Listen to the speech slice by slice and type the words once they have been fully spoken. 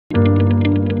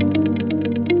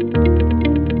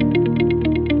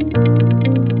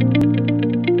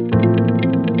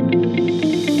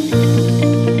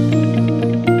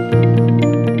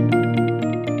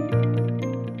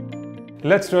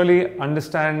let's really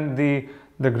understand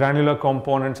the granular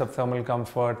components of thermal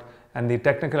comfort and the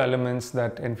technical elements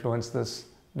that influence this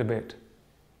debate.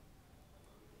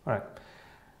 All right.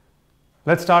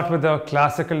 Let's start with the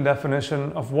classical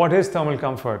definition of what is thermal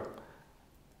comfort.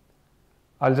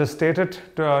 I'll just state it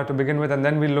to begin with, and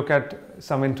then we'll look at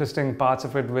some interesting parts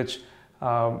of it which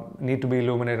need to be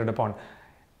illuminated upon.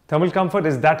 Thermal comfort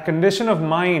is that condition of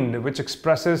mind which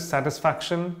expresses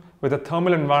satisfaction with a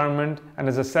thermal environment and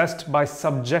is assessed by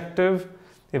subjective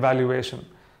evaluation.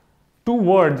 Two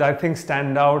words I think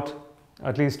stand out,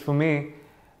 at least for me,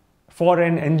 for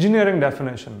an engineering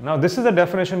definition. Now, this is a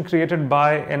definition created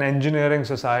by an engineering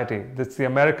society. It's the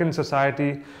American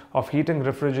Society of Heating,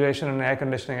 Refrigeration and Air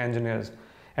Conditioning Engineers.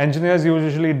 Engineers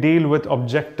usually deal with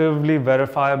objectively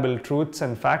verifiable truths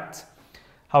and facts.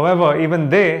 However, even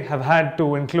they have had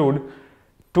to include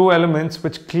two elements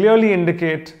which clearly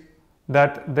indicate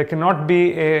that there cannot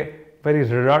be a very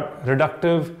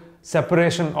reductive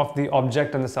separation of the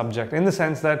object and the subject, in the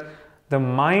sense that the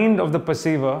mind of the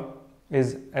perceiver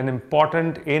is an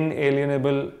important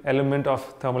inalienable element of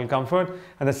thermal comfort.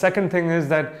 And the second thing is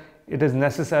that it is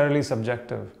necessarily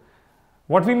subjective.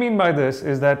 What we mean by this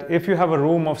is that if you have a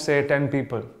room of say 10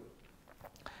 people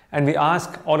and we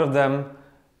ask all of them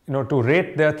to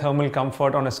rate their thermal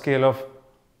comfort on a scale of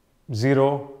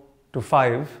 0 to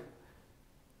 5,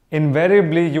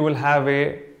 invariably you will have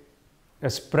a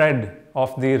spread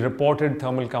of the reported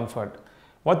thermal comfort.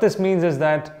 What this means is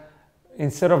that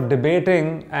instead of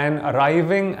debating and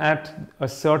arriving at a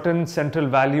certain central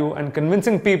value and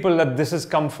convincing people that this is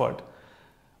comfort,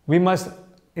 we must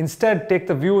instead take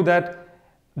the view that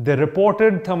the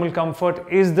reported thermal comfort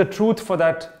is the truth for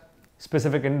that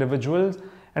specific individuals,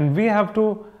 and we have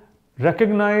to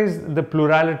recognize the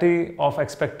plurality of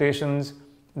expectations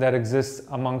that exists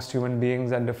amongst human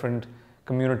beings and different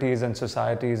communities and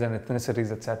societies and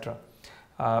ethnicities, etc.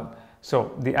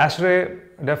 So the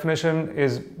ASHRAE definition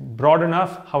is broad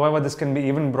enough. However, this can be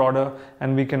even broader,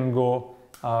 and we can go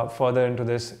further into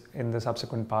this in the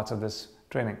subsequent parts of this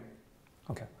training.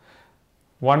 Okay.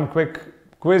 One quick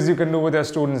quiz you can do with your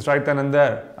students right then and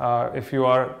there, if you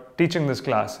are teaching this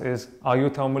class, is, are you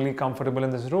thermally comfortable in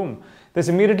this room? This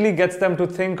immediately gets them to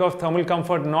think of thermal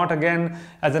comfort not again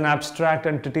as an abstract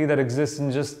entity that exists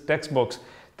in just textbooks.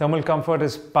 Thermal comfort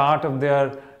is part of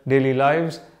their daily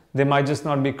lives. They might just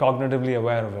not be cognitively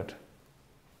aware of it.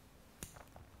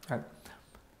 Right.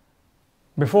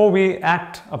 Before we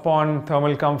act upon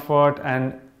thermal comfort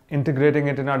and integrating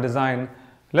it in our design,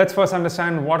 let's first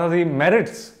understand what are the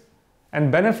merits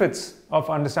and benefits of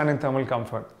understanding thermal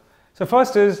comfort. So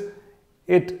first is,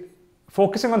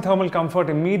 focusing on thermal comfort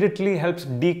immediately helps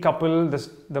decouple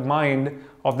the mind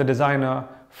of the designer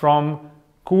from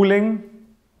cooling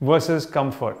versus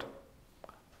comfort,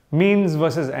 means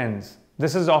versus ends.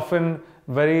 This is often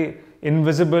very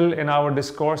invisible in our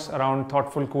discourse around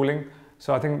thoughtful cooling.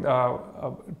 So I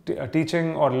think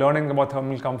teaching or learning about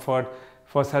thermal comfort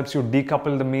first helps you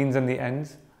decouple the means and the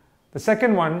ends. The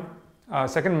second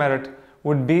merit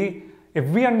would be, if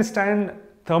we understand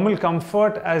thermal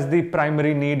comfort as the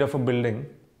primary need of a building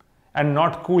and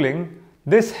not cooling,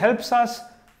 this helps us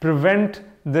prevent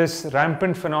this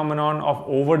rampant phenomenon of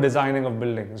over-designing of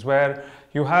buildings, where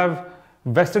you have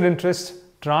vested interests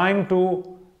trying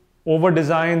to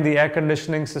over-design the air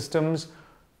conditioning systems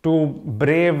to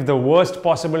brave the worst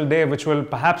possible day, which will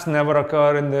perhaps never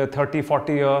occur in the 30-40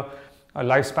 year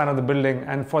lifespan of the building.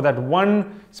 And for that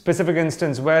one specific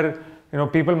instance where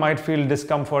people might feel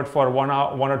discomfort for 1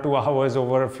 or 2 hours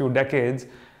over a few decades,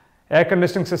 air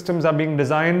conditioning systems are being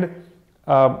designed,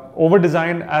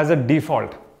 over-designed as a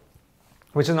default,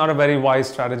 which is not a very wise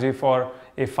strategy for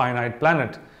a finite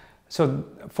planet. So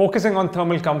focusing on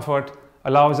thermal comfort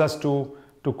allows us to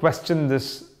question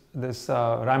this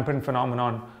rampant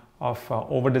phenomenon of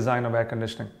over-design of air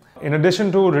conditioning. In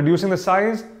addition to reducing the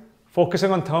size,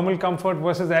 focusing on thermal comfort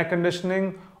versus air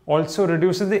conditioning also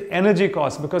reduces the energy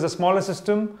cost, because a smaller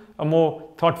system, a more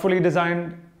thoughtfully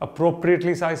designed,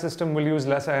 appropriately sized system will use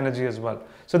lesser energy as well.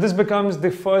 So this becomes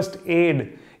the first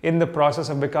aid in the process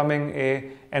of becoming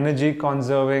an energy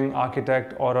conserving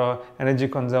architect or an energy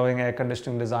conserving air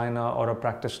conditioning designer or a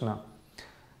practitioner.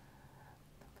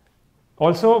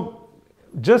 Also,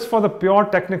 just for the pure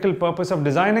technical purpose of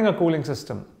designing a cooling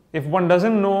system, if one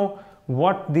doesn't know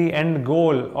what the end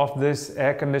goal of this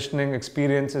air conditioning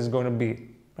experience is going to be,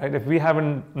 right? If we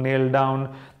haven't nailed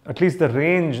down at least the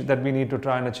range that we need to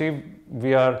try and achieve,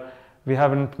 we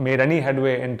haven't made any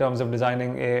headway in terms of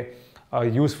designing a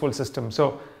useful system.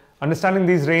 So understanding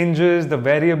these ranges, the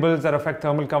variables that affect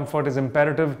thermal comfort, is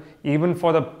imperative even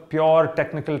for the pure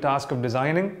technical task of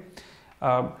designing.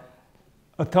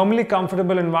 a thermally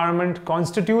comfortable environment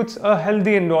constitutes a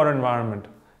healthy indoor environment.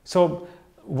 So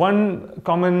one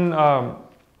common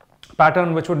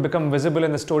pattern which would become visible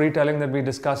in the storytelling that we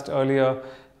discussed earlier,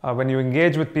 when you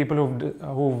engage with people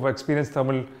who've experienced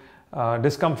thermal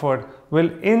discomfort, will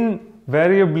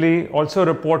invariably also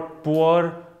report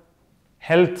poor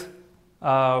health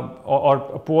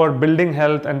or poor building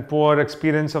health and poor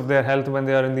experience of their health when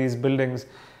they are in these buildings,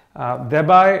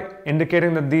 thereby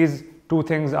indicating that these two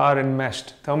things are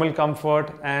enmeshed. Thermal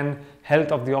comfort and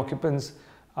health of the occupants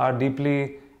are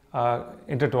deeply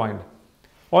intertwined.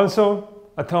 Also,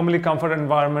 a thermally comfort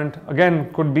environment,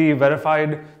 again, could be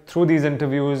verified through these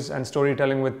interviews and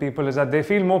storytelling with people, is that they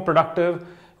feel more productive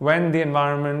when the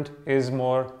environment is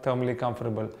more thermally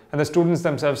comfortable. And the students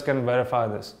themselves can verify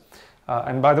this.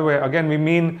 And by the way, again, we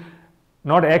mean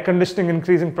not air conditioning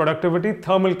increasing productivity,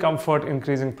 thermal comfort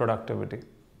increasing productivity.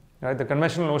 Right? The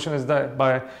conventional notion is that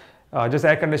by just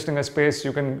air conditioning a space,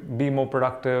 you can be more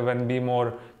productive and be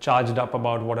more charged up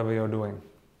about whatever you're doing.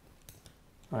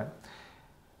 Right.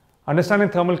 Understanding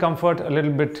thermal comfort a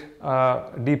little bit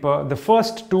deeper, the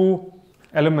first two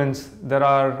elements that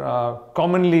are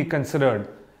commonly considered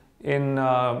in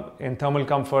thermal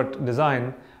comfort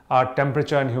design are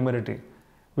temperature and humidity.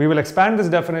 We will expand this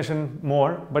definition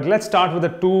more, but let's start with the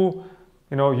two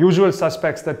usual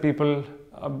suspects that people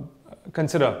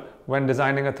consider when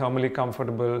designing a thermally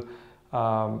comfortable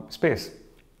space.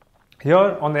 Here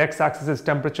on the x-axis is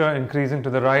temperature increasing to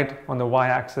the right, on the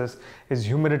y-axis is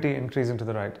humidity increasing to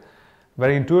the right.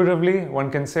 Very intuitively,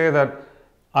 one can say that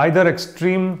either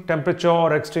extreme temperature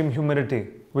or extreme humidity,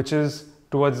 which is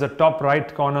towards the top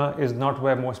right corner, is not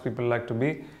where most people like to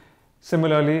be.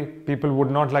 Similarly, people would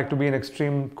not like to be in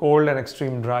extreme cold and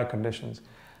extreme dry conditions,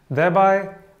 thereby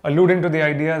alluding to the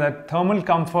idea that thermal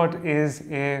comfort is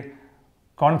a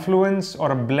confluence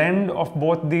or a blend of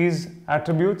both these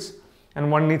attributes, and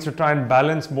one needs to try and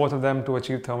balance both of them to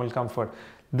achieve thermal comfort.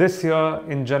 This here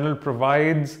in general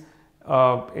provides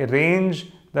a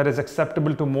range that is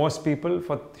acceptable to most people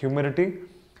for humidity.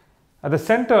 At the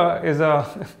center is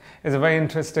a very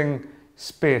interesting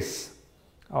space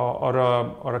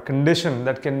or a condition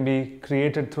that can be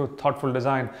created through thoughtful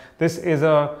design. This is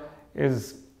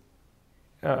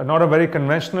not a very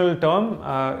conventional term.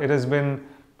 It has been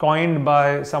coined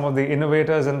by some of the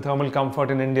innovators in thermal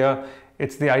comfort in India.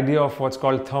 It's the idea of what's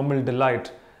called thermal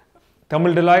delight.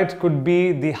 Thermal delight could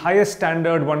be the highest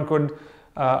standard one could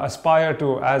aspire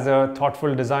to as a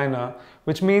thoughtful designer,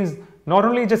 which means not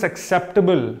only just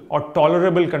acceptable or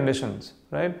tolerable conditions,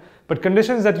 right? But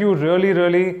conditions that you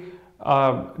really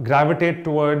gravitate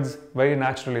towards very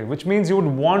naturally, which means you would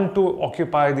want to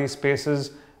occupy these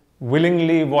spaces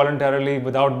willingly, voluntarily,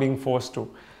 without being forced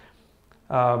to.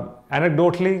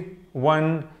 Anecdotally,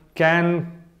 one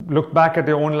can look back at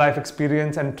your own life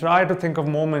experience and try to think of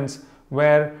moments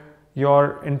where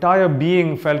your entire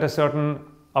being felt a certain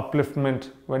upliftment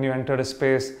when you entered a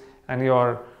space and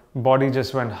your body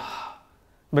just went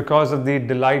because of the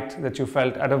delight that you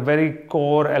felt at a very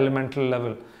core elemental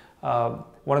level.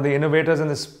 One of the innovators in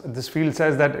this field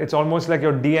says that it's almost like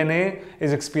your DNA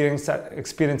is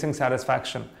experiencing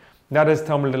satisfaction. That is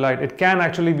thermal delight. It can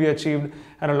actually be achieved,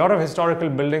 and a lot of historical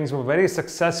buildings were very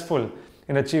successful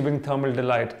in achieving thermal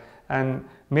delight, and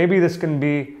maybe this can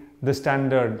be the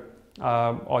standard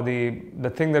or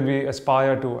the thing that we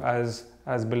aspire to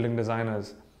as building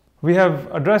designers. We have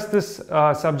addressed this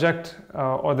subject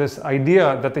or this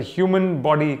idea that the human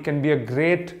body can be a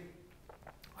great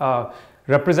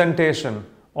representation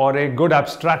or a good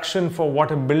abstraction for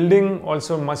what a building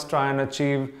also must try and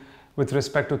achieve with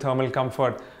respect to thermal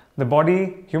comfort.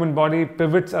 The human body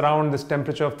pivots around this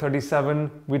temperature of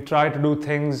 37. We try to do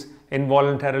things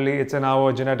involuntarily. It's in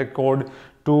our genetic code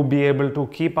to be able to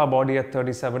keep our body at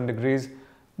 37 degrees.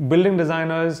 Building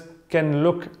designers can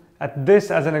look at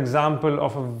this as an example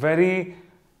of a very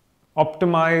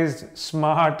optimized,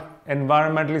 smart,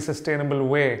 environmentally sustainable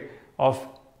way of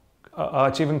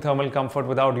achieving thermal comfort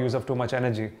without use of too much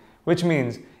energy. Which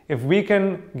means if we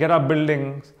can get our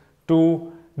buildings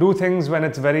to do things when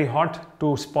it's very hot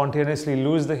to spontaneously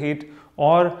lose the heat,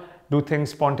 or do things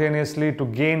spontaneously to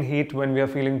gain heat when we are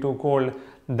feeling too cold,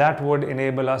 that would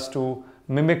enable us to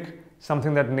mimic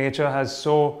something that nature has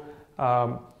so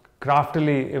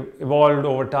craftily evolved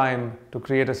over time to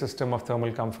create a system of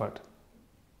thermal comfort.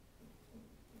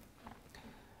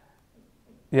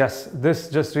 Yes, this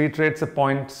just reiterates the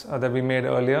points that we made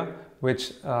earlier,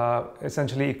 which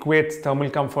essentially equates thermal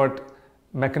comfort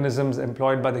mechanisms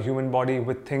employed by the human body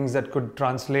with things that could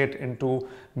translate into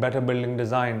better building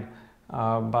design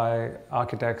by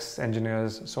architects,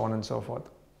 engineers, so on and so forth.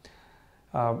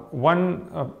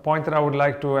 One point that I would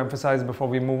like to emphasize before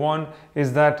we move on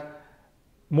is that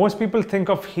most people think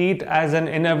of heat as an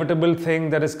inevitable thing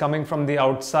that is coming from the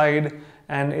outside,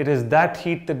 and it is that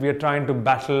heat that we are trying to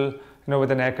battle,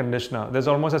 with an air conditioner. There's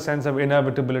almost a sense of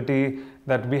inevitability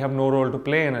that we have no role to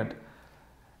play in it.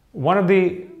 One of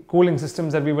the cooling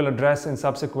systems that we will address in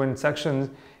subsequent sections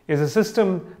is a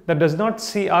system that does not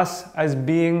see us as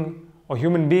being, or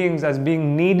human beings as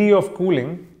being needy of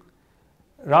cooling.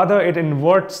 Rather, it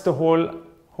inverts the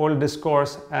whole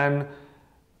discourse and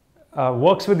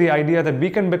works with the idea that we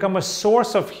can become a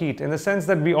source of heat, in the sense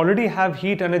that we already have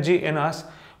heat energy in us,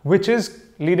 which is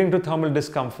leading to thermal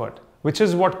discomfort, which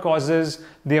is what causes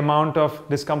the amount of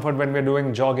discomfort when we're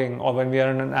doing jogging or when we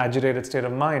are in an agitated state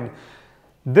of mind.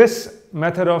 This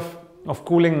method of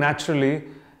cooling naturally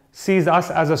sees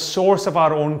us as a source of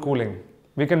our own cooling.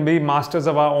 We can be masters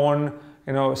of our own,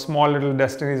 small little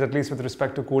destinies, at least with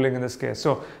respect to cooling in this case.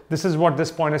 So this is what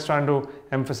this point is trying to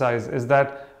emphasize, is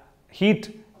that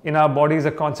heat in our body is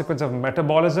a consequence of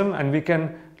metabolism, and we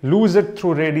can lose it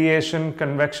through radiation,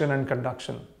 convection, and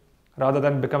conduction, rather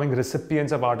than becoming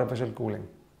recipients of artificial cooling.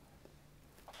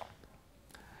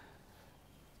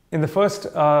 In the first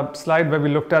slide, where we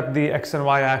looked at the X and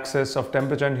Y axis of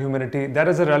temperature and humidity, that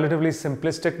is a relatively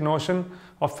simplistic notion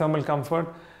of thermal comfort.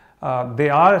 They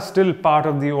are still part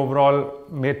of the overall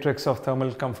matrix of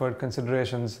thermal comfort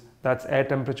considerations. That's air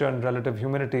temperature and relative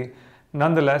humidity.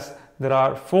 Nonetheless, there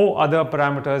are 4 other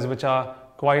parameters which are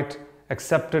quite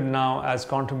accepted now as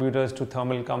contributors to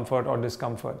thermal comfort or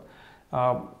discomfort.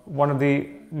 One of the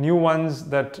new ones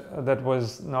that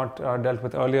was not dealt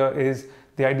with earlier is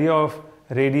the idea of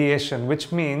radiation,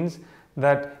 which means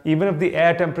that even if the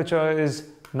air temperature is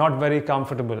not very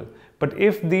comfortable, but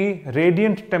if the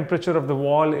radiant temperature of the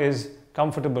wall is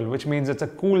comfortable, which means it's a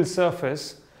cool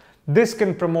surface, this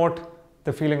can promote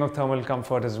the feeling of thermal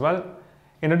comfort as well.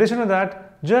 In addition to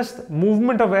that, just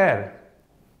movement of air,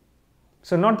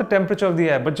 so not the temperature of the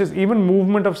air, but just even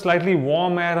movement of slightly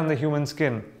warm air on the human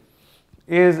skin,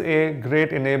 is a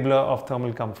great enabler of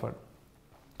thermal comfort.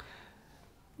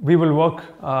 We will work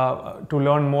to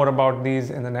learn more about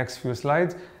these in the next few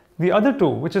slides. The other two,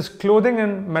 which is clothing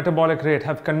and metabolic rate,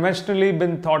 have conventionally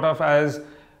been thought of as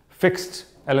fixed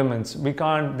elements.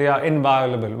 They are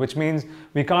inviolable, which means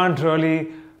we can't really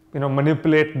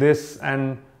manipulate this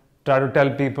and try to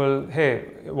tell people, hey,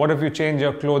 what if you change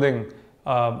your clothing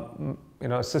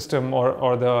system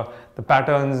or the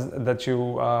patterns that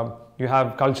you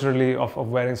have culturally of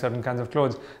wearing certain kinds of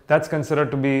clothes. That's considered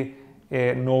to be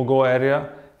a no-go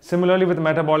area. Similarly with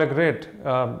metabolic rate,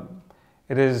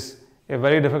 it is a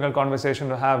very difficult conversation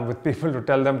to have with people, to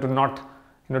tell them to not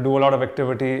do a lot of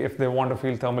activity if they want to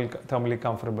feel thermally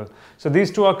comfortable. So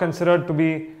these two are considered to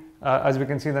be, as we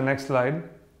can see in the next slide,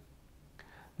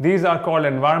 these are called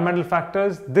environmental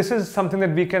factors. This is something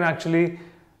that we can actually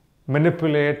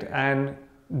manipulate and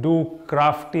do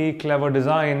crafty, clever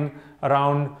design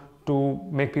around to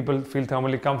make people feel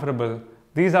thermally comfortable.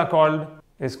 These are called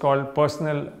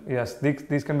personal, yes,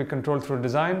 these can be controlled through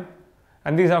design,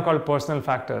 and these are called personal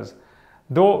factors.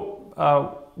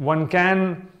 Though one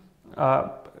can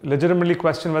legitimately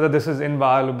question whether this is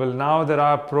inviolable. Now there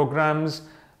are programs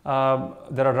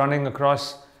that are running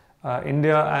across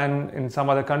India and in some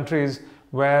other countries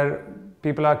where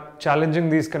people are challenging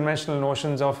these conventional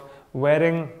notions of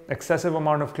wearing excessive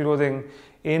amount of clothing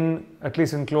at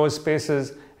least in closed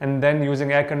spaces, and then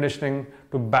using air conditioning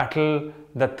to battle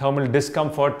that thermal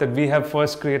discomfort that we have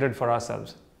first created for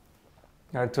ourselves.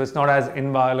 Right? So it's not as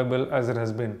inviolable as it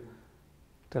has been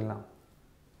till now.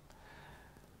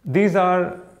 These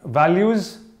are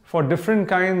values for different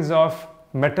kinds of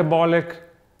metabolic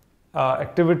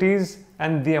activities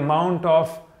and the amount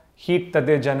of heat that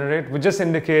they generate, which just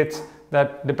indicates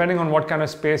that depending on what kind of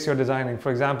space you're designing.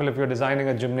 For example, if you're designing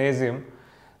a gymnasium,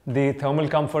 the thermal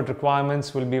comfort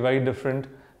requirements will be very different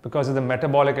because of the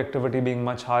metabolic activity being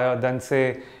much higher than,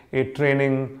 say, a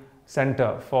training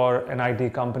center for an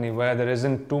IT company where there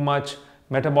isn't too much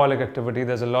metabolic activity.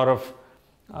 There's a lot of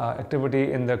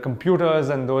activity in the computers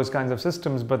and those kinds of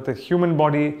systems, but the human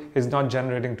body is not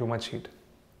generating too much heat.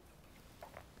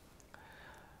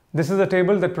 This is a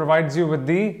table that provides you with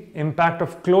the impact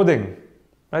of clothing.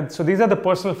 Right? So these are the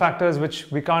personal factors which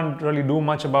we can't really do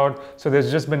much about, so there's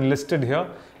just been listed here.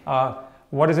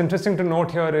 What is interesting to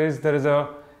note here is there is a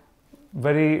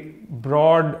very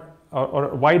broad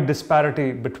or wide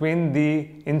disparity between the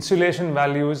insulation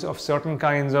values of certain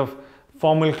kinds of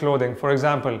formal clothing. For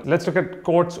example, let's look at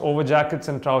coats over jackets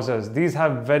and trousers. These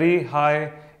have very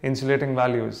high insulating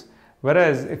values.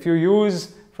 Whereas if you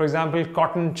use, for example,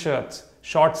 cotton shirts,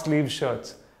 short sleeve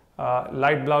shirts,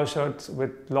 light blouse shirts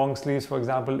with long sleeves, for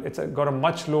example, it's got a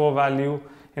much lower value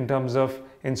in terms of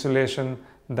insulation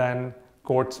than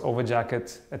coats over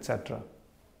jackets, etc.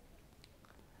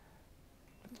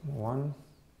 Let's move on.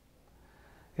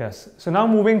 Yes, so now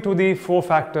moving to the 4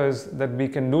 factors that we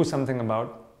can do something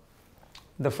about.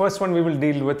 The first one we will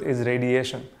deal with is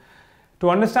radiation. To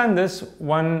understand this,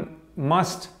 one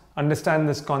must understand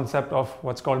this concept of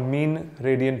what's called mean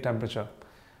radiant temperature.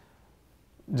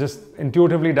 Just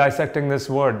intuitively dissecting this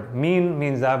word, mean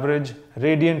means average,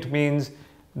 radiant means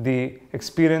the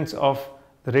experience of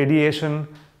the radiation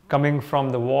coming from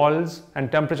the walls,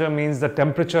 and temperature means the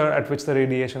temperature at which the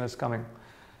radiation is coming.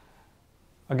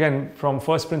 Again, from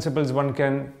first principles, one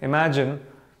can imagine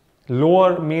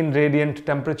lower mean radiant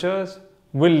temperatures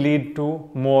will lead to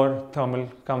more thermal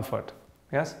comfort.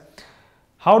 Yes?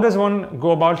 How does one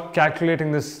go about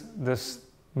calculating this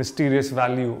mysterious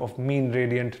value of mean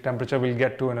radiant temperature? We'll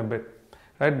get to in a bit,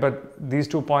 right? But these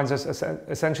 2 points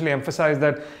essentially emphasize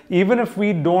that even if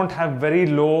we don't have very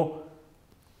low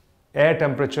air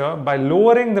temperature, by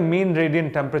lowering the mean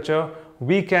radiant temperature,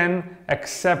 we can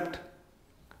accept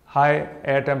high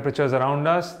air temperatures around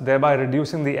us, thereby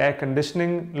reducing the air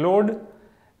conditioning load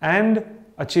and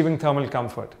achieving thermal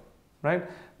comfort, right?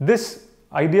 This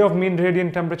idea of mean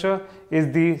radiant temperature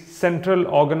is the central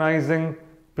organizing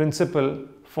principle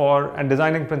and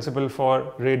designing principle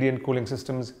for radiant cooling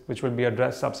systems, which will be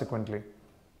addressed subsequently.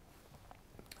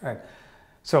 Right.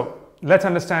 So let's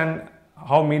understand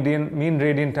how mean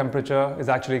radiant temperature is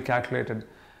actually calculated.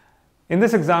 In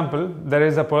this example, there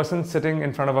is a person sitting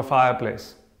in front of a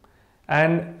fireplace,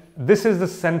 and this is the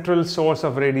central source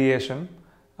of radiation.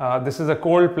 This is a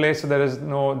cold place, so there is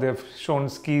they've shown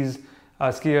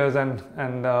skiers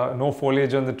and no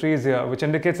foliage on the trees here, which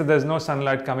indicates that there's no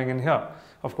sunlight coming in here.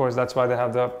 Of course, that's why they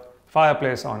have the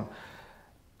fireplace on.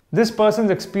 This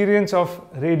person's experience of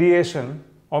radiation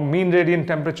or mean radiant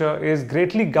temperature is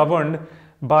greatly governed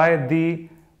by the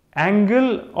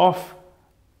angle of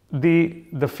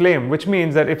the flame, which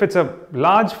means that if it's a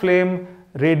large flame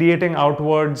radiating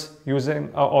outwards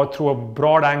using or through a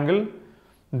broad angle,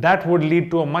 that would lead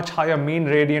to a much higher mean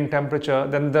radiant temperature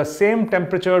than the same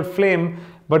temperatured flame,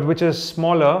 but which is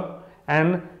smaller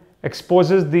and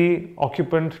exposes the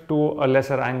occupant to a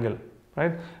lesser angle,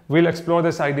 right? We'll explore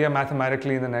this idea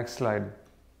mathematically in the next slide.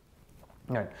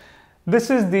 Right. This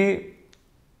is the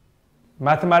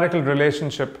mathematical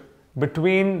relationship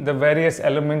between the various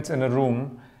elements in a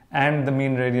room and the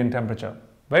mean radiant temperature.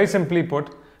 Very simply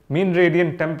put, mean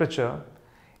radiant temperature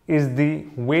is the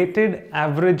weighted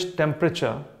average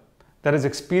temperature that is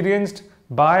experienced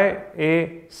by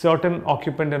a certain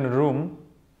occupant in a room,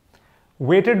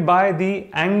 weighted by the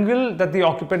angle that the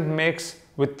occupant makes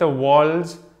with the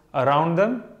walls around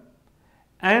them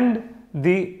and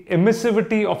the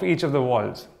emissivity of each of the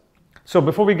walls. So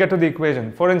before we get to the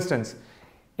equation, for instance,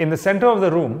 in the center of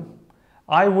the room,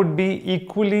 I would be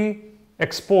equally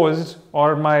exposed,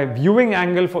 or my viewing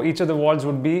angle for each of the walls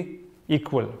would be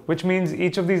equal, which means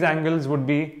each of these angles would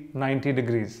be 90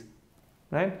 degrees,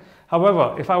 right?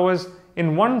 However, if I was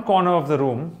in one corner of the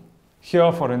room,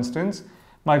 here for instance,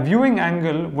 my viewing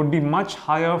angle would be much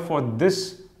higher for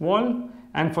this wall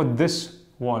and for this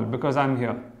wall because I'm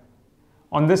here.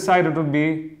 On this side it would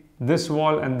be this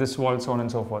wall and this wall, so on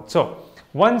and so forth. So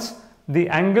once the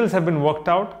angles have been worked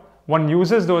out, one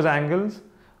uses those angles,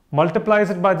 multiplies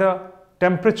it by the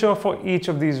temperature for each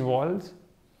of these walls,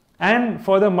 and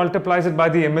further multiplies it by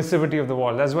the emissivity of the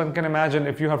wall. As one can imagine,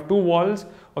 if you have 2 walls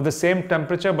of the same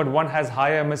temperature but one has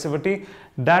higher emissivity,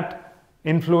 that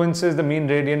influences the mean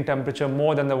radiant temperature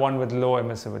more than the one with low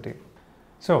emissivity.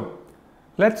 So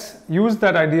let's use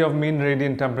that idea of mean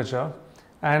radiant temperature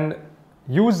and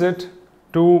use it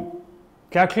to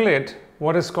calculate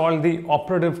what is called the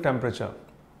operative temperature.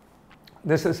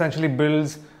 This essentially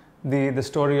builds the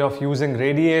story of using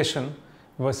radiation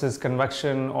versus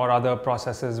convection or other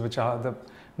processes which are the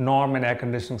norm in air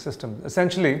conditioning systems.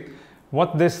 Essentially,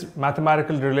 what this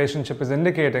mathematical relationship is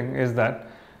indicating is that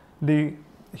the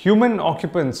human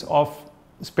occupants of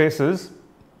spaces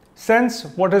sense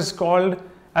what is called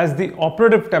as the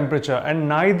operative temperature, and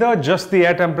neither just the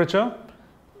air temperature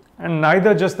and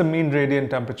neither just the mean radiant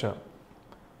temperature.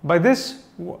 By this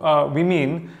we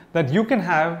mean that you can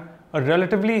have a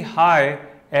relatively high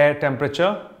air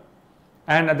temperature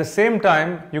and at the same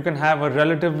time you can have a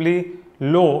relatively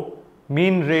low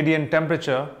mean radiant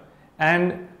temperature,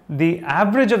 and the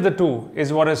average of the two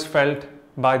is what is felt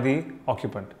by the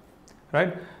occupant,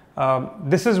 right?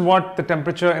 This is what the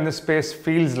temperature in the space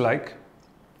feels like,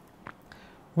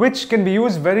 which can be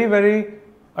used very, very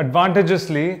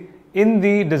advantageously in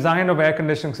the design of air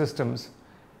conditioning systems.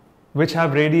 which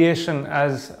have radiation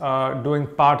as doing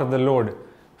part of the load.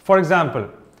 For example,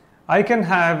 I can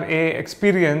have a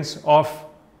experience of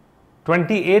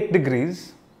 28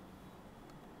 degrees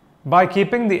by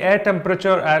keeping the air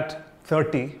temperature at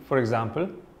 30, for example,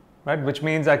 right? Which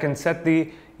means I can set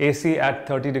the AC at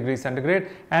 30 degrees centigrade,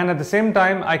 and at the same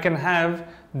time I can have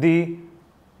the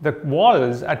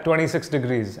walls at 26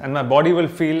 degrees, and my body will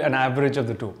feel an average of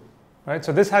the two, right?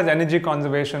 So this has energy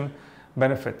conservation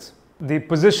benefits. The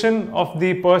position of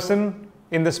the person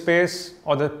in the space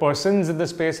or the persons in the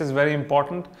space is very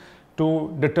important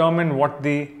to determine what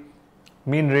the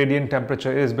mean radiant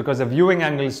temperature is, because the viewing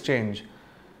angles change.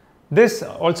 This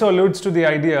also alludes to the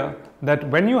idea that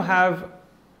when you have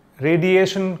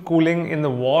radiation cooling in the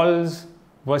walls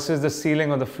versus the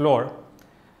ceiling or the floor,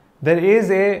 there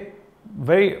is a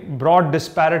very broad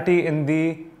disparity in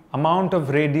the amount of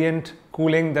radiant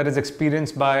cooling that is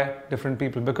experienced by different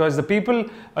people, because the people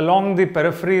along the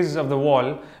peripheries of the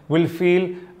wall will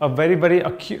feel a very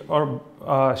acute or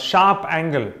sharp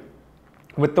angle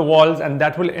with the walls, and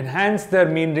that will enhance their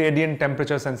mean radiant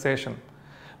temperature sensation,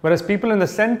 whereas people in the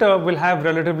center will have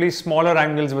relatively smaller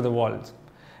angles with the walls,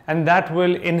 and that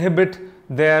will inhibit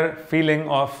their feeling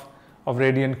of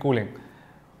radiant cooling.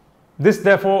 This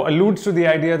therefore alludes to the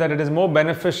idea that it is more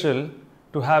beneficial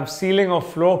to have ceiling or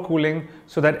floor cooling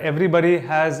so that everybody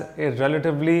has a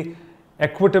relatively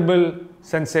equitable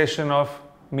sensation of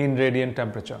mean radiant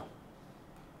temperature.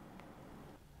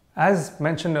 As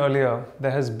mentioned earlier,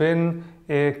 there has been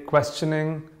a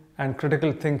questioning and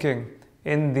critical thinking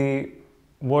in the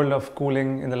world of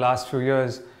cooling in the last few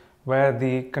years, where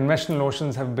the conventional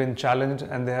notions have been challenged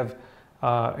and they have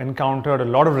encountered a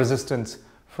lot of resistance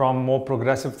from more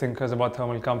progressive thinkers about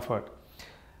thermal comfort.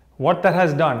 What that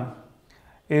has done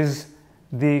is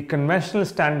the conventional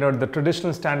standard, the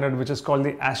traditional standard, which is called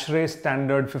the ASHRAE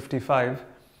Standard 55,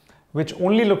 which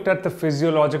only looked at the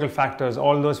physiological factors,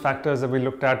 all those factors that we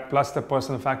looked at plus the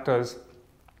personal factors,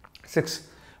 6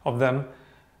 of them,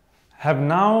 have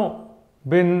now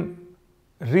been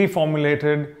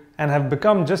reformulated and have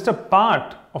become just a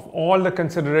part of all the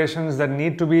considerations that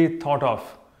need to be thought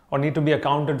of or need to be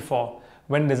accounted for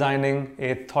when designing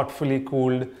a thoughtfully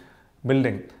cooled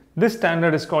building. This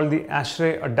standard is called the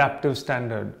ASHRAE Adaptive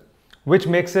Standard, which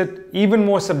makes it even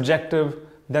more subjective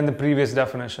than the previous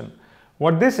definition.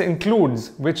 What this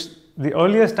includes, which the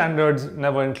earlier standards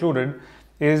never included,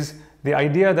 is the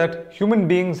idea that human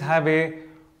beings have a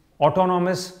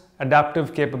autonomous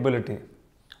adaptive capability,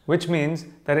 which means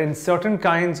that in certain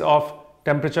kinds of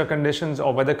temperature conditions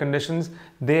or weather conditions,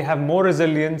 they have more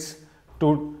resilience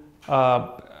to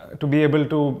be able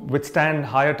to withstand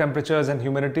higher temperatures and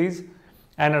humidities,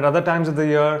 and at other times of the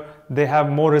year they have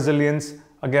more resilience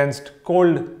against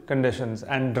cold conditions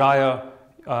and drier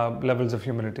levels of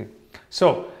humidity.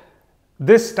 So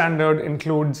this standard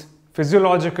includes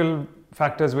physiological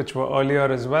factors, which were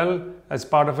earlier as well as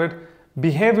part of it,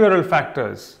 behavioral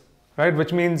factors, right,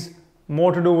 which means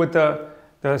more to do with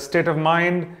the state of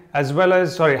mind as well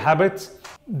as, habits.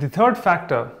 The third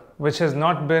factor, which has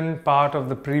not been part of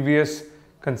the previous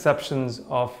conceptions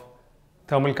of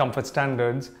thermal comfort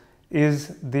standards,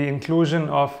 is the inclusion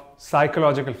of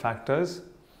psychological factors,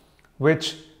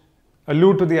 which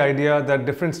allude to the idea that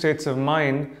different states of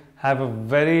mind have a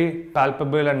very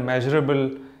palpable and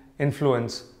measurable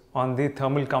influence on the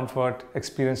thermal comfort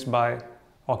experienced by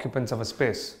occupants of a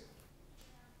space.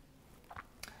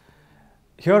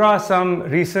 Here are some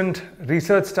recent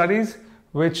research studies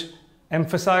which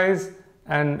emphasize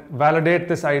and validate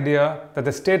this idea that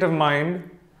the state of mind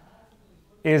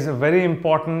is a very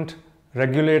important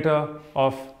regulator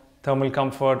of thermal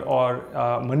comfort or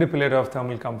manipulator of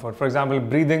thermal comfort. For example,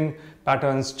 breathing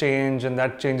patterns change and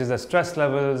that changes the stress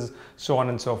levels, so on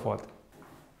and so forth.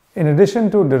 In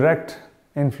addition to direct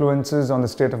influences on the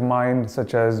state of mind,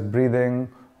 such as breathing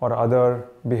or other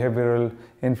behavioral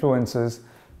influences,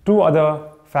 2 other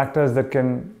factors that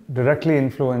can directly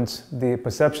influence the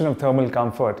perception of thermal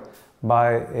comfort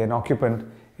by an occupant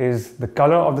is the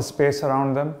color of the space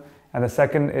around them, and the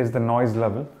second is the noise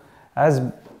level. As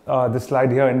this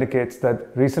slide here indicates, that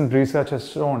recent research has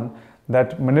shown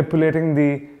that manipulating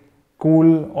the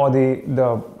cool or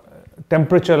the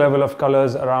temperature level of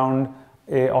colors around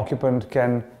a occupant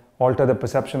can alter the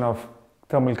perception of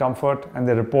thermal comfort, and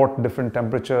they report different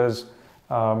temperatures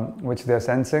which they are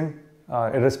sensing,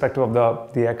 irrespective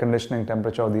of the air conditioning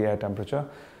temperature or the air temperature.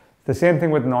 The same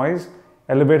thing with noise.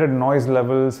 Elevated noise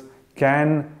levels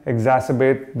can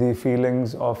exacerbate the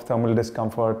feelings of thermal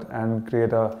discomfort and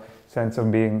create a sense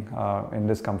of being in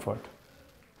discomfort.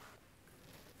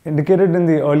 Indicated in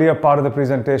the earlier part of the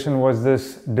presentation was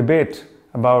this debate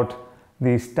about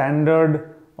the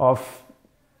standard of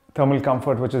thermal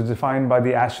comfort, which is defined by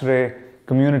the ASHRAE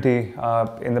community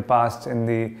in the past, in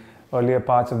the earlier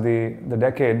parts of the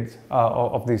decades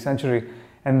of the century,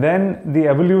 and then the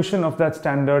evolution of that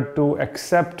standard to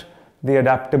accept the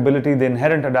adaptability, the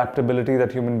inherent adaptability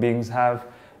that human beings have.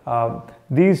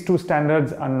 These two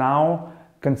standards are now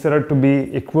considered to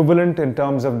be equivalent in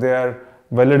terms of their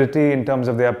validity, in terms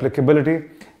of their applicability,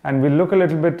 and we'll look a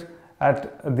little bit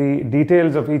at the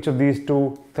details of each of these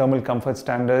two thermal comfort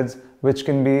standards, which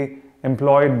can be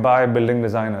employed by building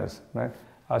designers, right?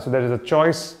 So there is a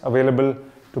choice available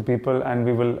to people, and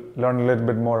we will learn a little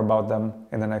bit more about them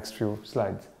in the next few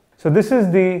slides. So this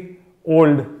is the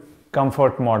old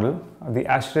comfort model, the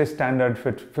ASHRAE standard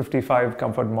 55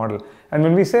 comfort model. And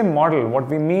when we say model, what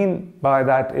we mean by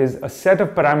that is a set of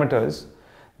parameters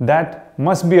that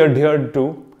must be adhered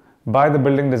to by the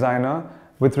building designer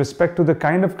with respect to the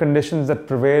kind of conditions that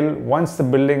prevail once the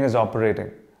building is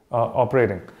operating.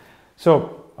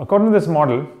 So according to this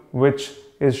model, which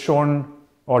is shown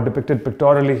or depicted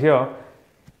pictorially here,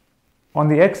 on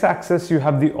the x-axis you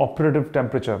have the operative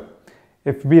temperature.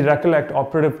 If we recollect,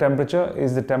 operative temperature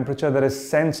is the temperature that is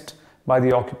sensed by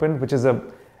the occupant, which is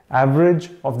an average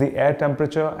of the air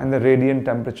temperature and the radiant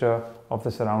temperature of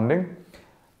the surrounding.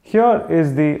 Here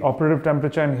is the operative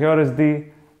temperature, and here is the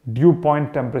dew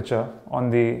point temperature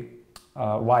on the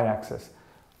y-axis,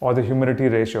 or the humidity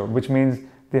ratio, which means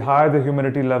the higher the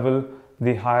humidity level,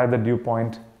 the higher the dew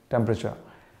point temperature.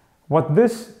 What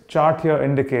this chart here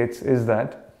indicates is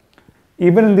that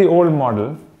even in the old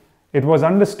model, it was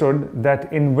understood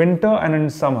that in winter and in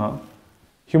summer,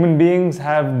 human beings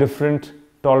have different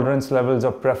tolerance levels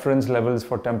or preference levels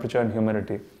for temperature and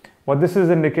humidity. What this is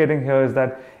indicating here is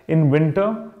that in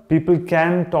winter, people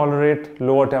can tolerate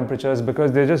lower temperatures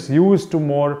because they're just used to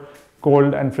more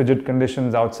cold and frigid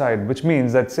conditions outside, which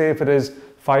means that, say if it is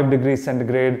 5 degrees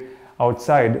centigrade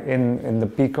outside in the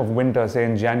peak of winter, say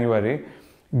in January,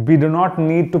 we do not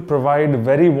need to provide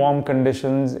very warm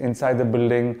conditions inside the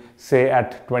building, say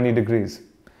at 20 degrees.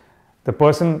 The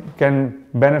person can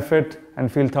benefit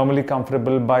and feel thermally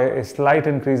comfortable by a slight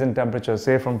increase in temperature,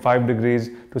 say from 5 degrees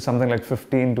to something like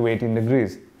 15 to 18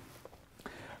 degrees.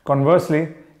 Conversely,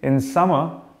 in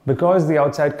summer, because the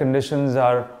outside conditions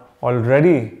are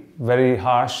already very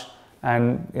harsh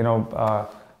and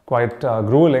quite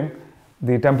grueling,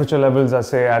 the temperature levels are,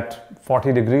 say, at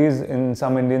 40 degrees in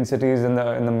some Indian cities in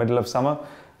the middle of summer.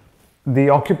 The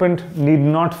occupant need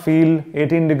not feel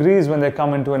 18 degrees when they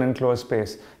come into an enclosed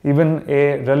space. Even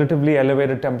a relatively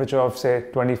elevated temperature of, say,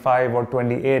 25 or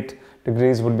 28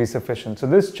 degrees would be sufficient. So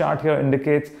this chart here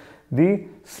indicates the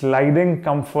sliding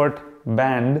comfort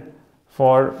band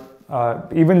for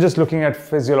even just looking at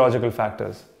physiological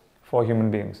factors for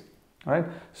human beings. All right?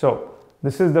 So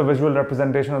this is the visual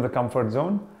representation of the comfort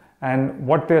zone. And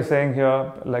what they're saying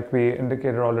here, like we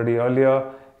indicated already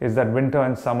earlier, is that winter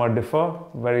and summer differ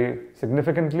very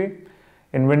significantly.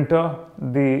 In winter,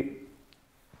 the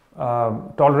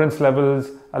tolerance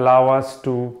levels allow us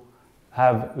to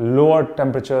have lower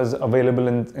temperatures available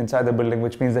inside the building,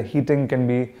 which means the heating can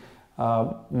be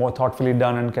more thoughtfully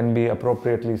done and can be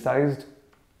appropriately sized.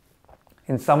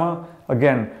 In summer,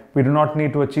 again, we do not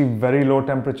need to achieve very low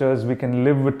temperatures. We can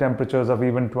live with temperatures of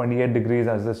even 28 degrees,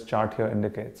 as this chart here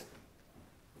indicates.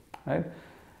 Right?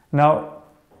 Now,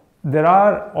 there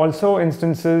are also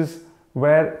instances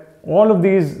where all of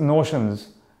these notions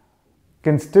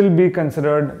can still be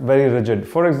considered very rigid.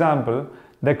 For example,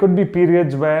 there could be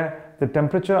periods where the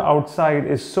temperature outside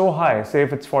is so high, say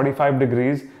if it's 45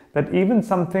 degrees, that even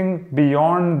something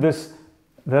beyond this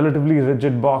relatively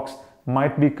rigid box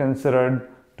might be considered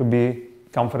to be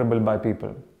comfortable by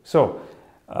people. So,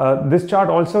 this chart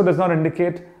also does not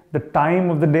indicate the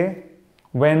time of the day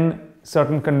when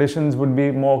certain conditions would be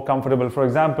more comfortable. For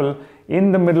example,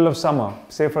 in the middle of summer,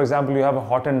 say for example you have a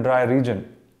hot and dry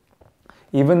region,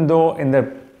 even though in the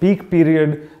peak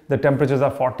period the temperatures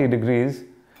are 40 degrees,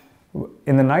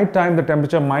 in the night time the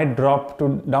temperature might drop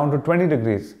down to 20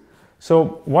 degrees.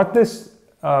 So what this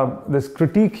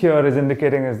critique here is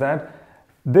indicating is that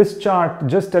this chart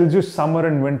just tells you summer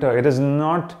and winter. It is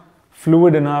not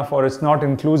fluid enough, or it's not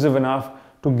inclusive enough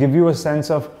to give you a sense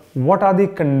of what are the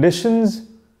conditions,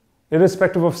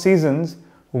 irrespective of seasons,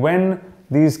 when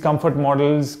these comfort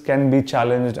models can be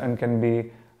challenged and can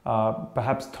be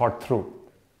perhaps thought through.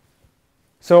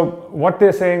 So what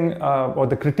they're saying, or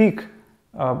the critique,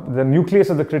 the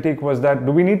nucleus of the critique was that,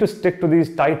 do we need to stick to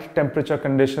these tight temperature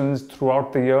conditions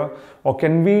throughout the year, or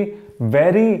can we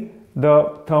vary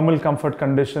the thermal comfort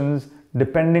conditions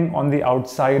depending on the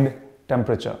outside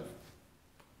temperature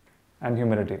and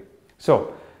humidity?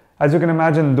 So as you can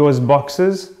imagine, those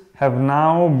boxes have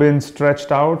now been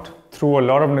stretched out through a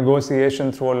lot of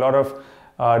negotiation, through a lot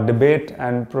of debate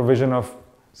and provision of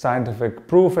scientific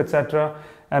proof, etc.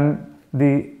 And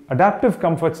the adaptive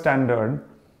comfort standard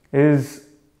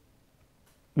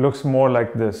looks more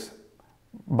like this.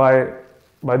 By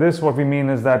this, what we mean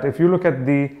is that if you look at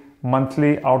the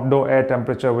monthly outdoor air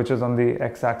temperature, which is on the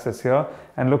x-axis here,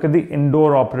 and look at the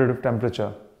indoor operative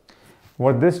temperature,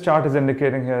 what this chart is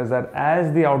indicating here is that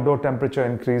as the outdoor temperature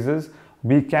increases,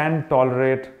 we can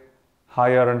tolerate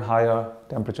higher and higher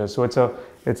temperatures. So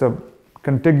it's a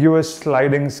contiguous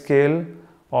sliding scale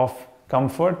of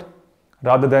comfort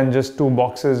rather than just two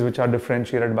boxes which are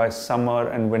differentiated by summer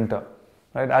and winter,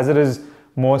 right? As it is,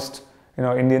 most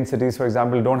Indian cities, for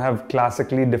example, don't have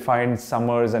classically defined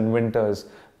summers and winters.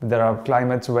 There are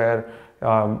climates where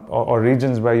or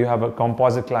regions where you have a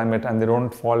composite climate, and they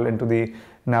don't fall into the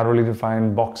narrowly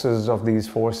defined boxes of these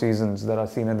four seasons that are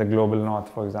seen in the global north,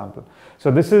 for example.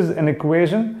 So this is an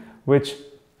equation which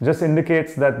just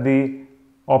indicates that the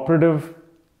operative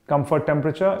comfort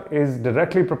temperature is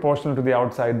directly proportional to the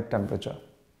outside temperature,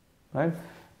 right?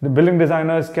 The building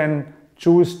designers can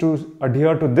choose to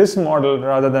adhere to this model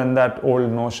rather than that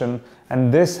old notion,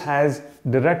 and this has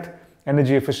direct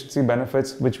energy efficiency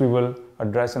benefits, which we will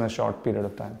address in a short period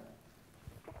of time.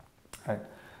 Right.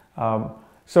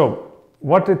 So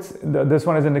what this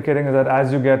one is indicating is that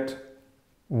as you get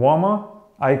warmer,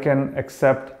 I can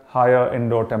accept higher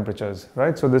indoor temperatures,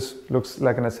 right? So this looks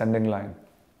like an ascending line.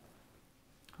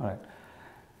 All right.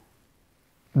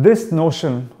 This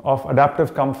notion of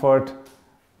adaptive comfort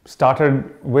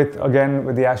started with the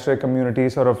ASHRAE community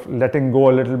sort of letting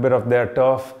go a little bit of their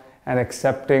turf and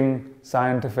accepting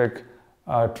scientific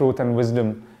truth and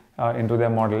wisdom into their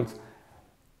models.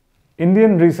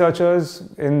 Indian researchers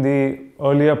in the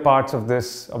earlier parts of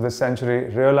this century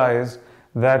realized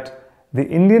that the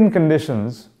Indian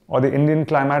conditions, or the Indian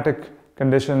climatic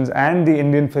conditions and the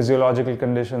Indian physiological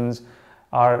conditions,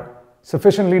 are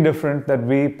sufficiently different that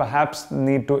we perhaps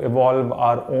need to evolve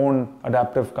our own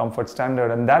adaptive comfort standard.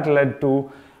 And that led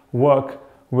to work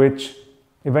which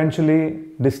eventually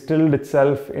distilled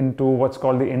itself into what's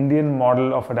called the Indian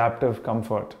model of adaptive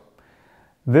comfort.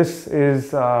 This is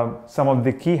some of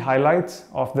the key highlights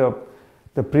of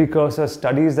the precursor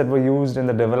studies that were used in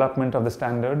the development of the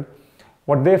standard.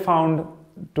 What they found,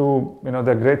 to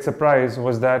their great surprise,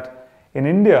 was that in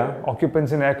India,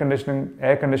 occupants in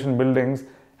air-conditioned buildings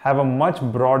have a much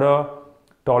broader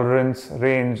tolerance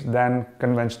range than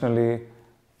conventionally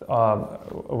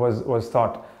was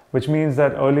thought. Which means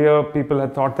that earlier people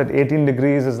had thought that 18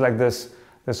 degrees is like this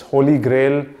holy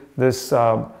grail, this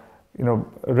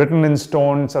written in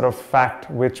stone sort of fact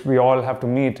which we all have to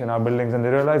meet in our buildings, and they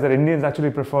realized that Indians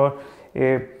actually prefer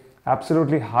a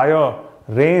absolutely higher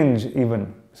range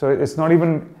even. So it's not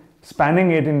even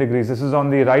spanning 18 degrees. This is on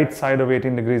the right side of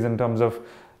 18 degrees in terms of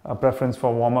preference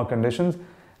for warmer conditions.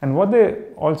 And what they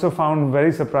also found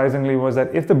very surprisingly was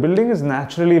that if the building is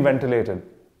naturally ventilated,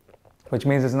 which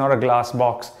means it's not a glass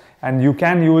box, and you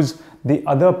can use the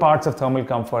other parts of thermal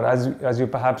comfort. As you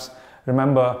perhaps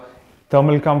remember,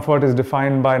 thermal comfort is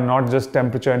defined by not just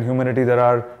temperature and humidity. There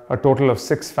are a total of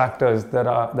 6 factors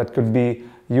that could be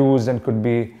used and could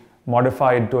be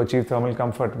modified to achieve thermal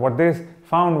comfort. What they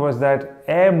found was that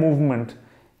air movement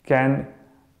can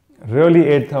really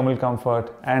aid thermal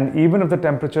comfort, and even if the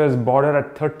temperatures border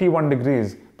at 31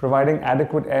 degrees, providing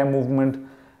adequate air movement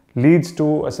leads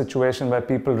to a situation where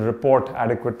people report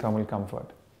adequate thermal comfort.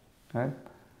 Right?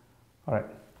 All right.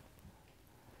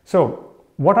 So,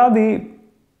 what are the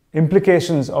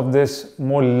implications of this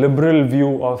more liberal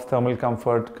view of thermal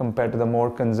comfort compared to the more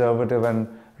conservative and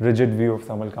rigid view of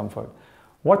thermal comfort?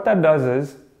 What that does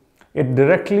is, it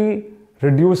directly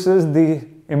reduces the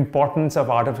importance of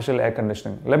artificial air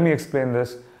conditioning. Let me explain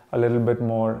this a little bit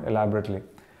more elaborately.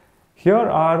 Here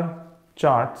are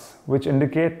charts which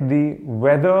indicate the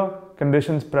weather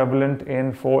conditions prevalent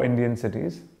in 4 Indian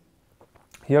cities.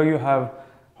 Here you have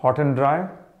hot and dry,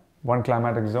 one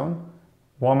climatic zone,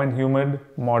 warm and humid,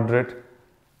 moderate,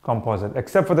 composite.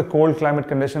 Except for the cold climate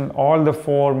condition, all the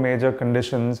 4 major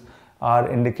conditions are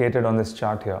indicated on this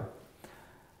chart here.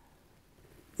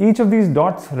 Each of these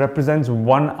dots represents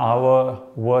 1 hour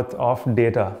worth of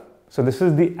data. So this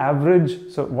is the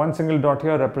average, so one single dot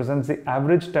here represents the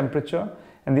average temperature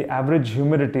and the average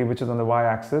humidity, which is on the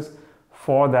y-axis,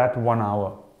 for that 1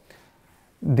 hour.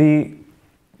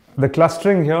 The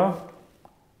clustering here,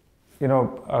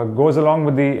 goes along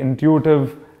with the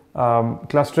intuitive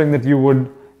clustering that you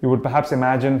would perhaps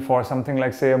imagine for something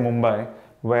like, say, a Mumbai,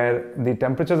 where the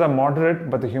temperatures are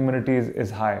moderate but the humidity is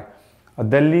high.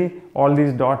 Delhi, all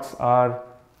these dots are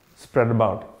spread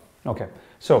about. Okay,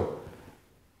 so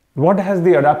what has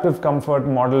the adaptive comfort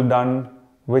model done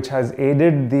which has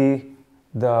aided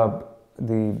the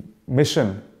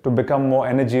mission to become more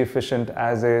energy efficient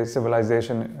as a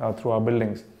civilization through our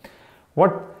buildings.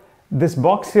 What this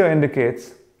box here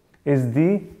indicates is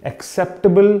the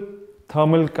acceptable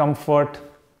thermal comfort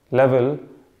level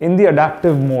in the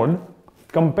adaptive mode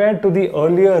compared to the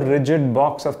earlier rigid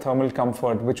box of thermal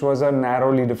comfort, which was a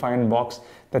narrowly defined box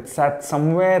that sat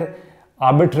somewhere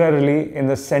arbitrarily in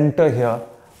the center here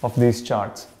of these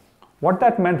charts. What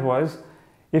that meant was,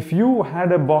 if you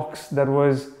had a box that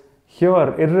was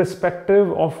here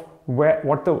irrespective of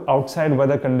what the outside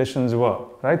weather conditions were,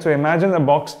 right? So imagine a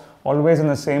box always in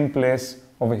the same place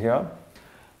over here.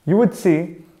 You would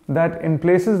see that in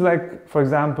places like, for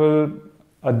example,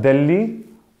 a Delhi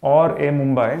or a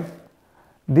Mumbai,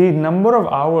 the number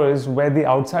of hours where the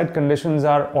outside conditions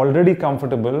are already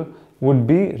comfortable would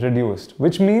be reduced,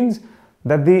 which means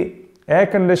that the air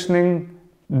conditioning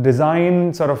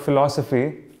design sort of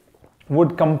philosophy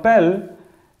would compel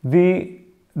the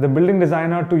building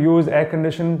designer to use air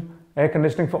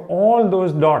conditioning for all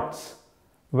those dots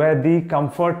where the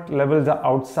comfort levels are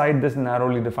outside this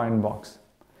narrowly defined box.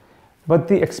 But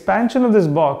the expansion of this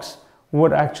box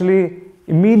would actually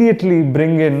immediately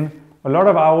bring in a lot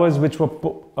of hours which were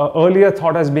earlier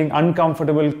thought as being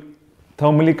uncomfortable,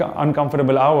 thermally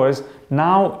uncomfortable hours,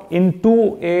 now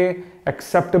into a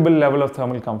acceptable level of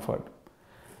thermal comfort.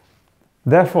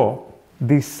 Therefore,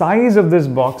 the size of this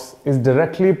box is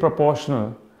directly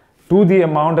proportional to the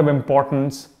amount of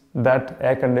importance that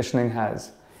air conditioning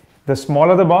has. The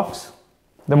smaller the box,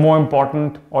 the more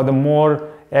important or the more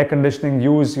air conditioning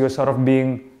use you're sort of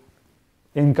being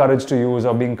encouraged to use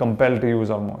or being compelled to use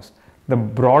almost. The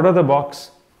broader the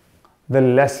box, the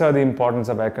lesser the importance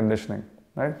of air conditioning,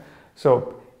 right?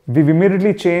 So we've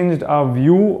immediately changed our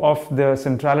view of the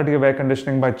centrality of air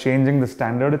conditioning by changing the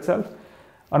standard itself.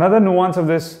 Another nuance of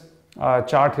this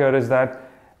chart here is that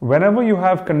whenever you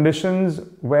have conditions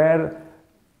where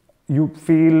you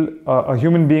feel a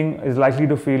human being is likely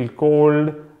to feel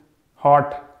cold,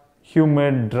 hot,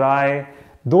 humid, dry,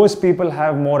 those people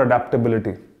have more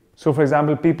adaptability. So for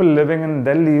example, people living in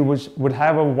Delhi would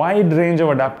have a wide range of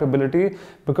adaptability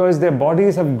because their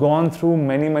bodies have gone through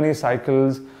many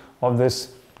cycles of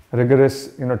this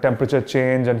rigorous temperature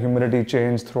change and humidity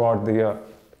change throughout the year.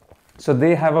 So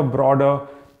they have a broader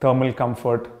thermal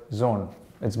comfort zone.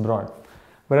 It's broad.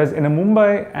 Whereas in a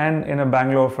Mumbai and in a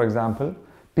Bangalore, for example,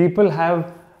 people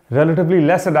have relatively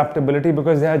less adaptability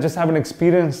because they just haven't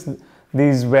experienced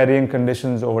these varying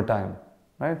conditions over time,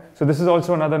 right? So this is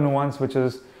also another nuance which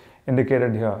is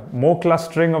indicated here. More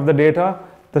clustering of the data,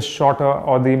 the shorter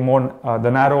or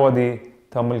the narrower the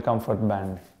thermal comfort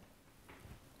band.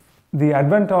 The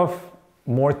advent of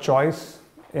more choice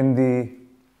in the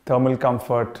thermal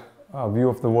comfort view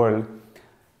of the world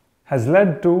has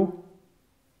led to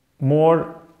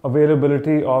more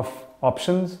availability of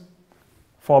options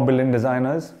for building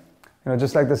designers.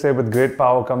 Just like they say, with great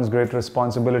power comes great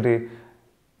responsibility.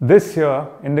 This here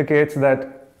indicates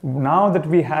that now that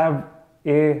we have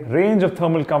a range of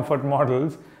thermal comfort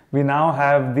models, we now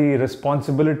have the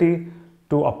responsibility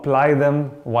to apply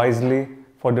them wisely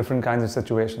for different kinds of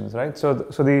situations, right? So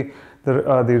the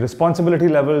responsibility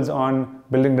levels on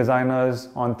building designers,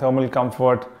 on thermal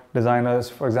comfort designers,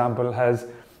 for example, has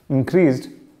increased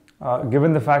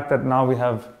given the fact that now we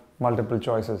have multiple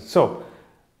choices. So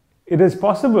it is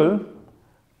possible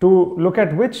to look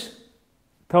at which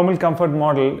thermal comfort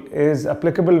model is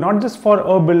applicable not just for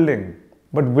a building,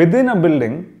 but within a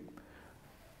building,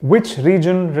 which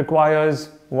region requires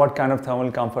what kind of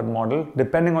thermal comfort model,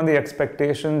 depending on the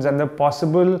expectations and the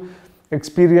possible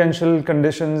experiential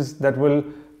conditions that will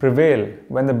prevail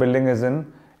when the building is in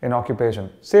occupation.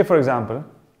 Say, for example,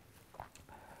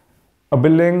 a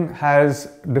building has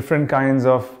different kinds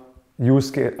of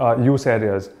use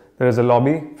areas. There is a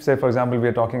lobby. Say, for example, we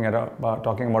are talking about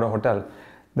a hotel.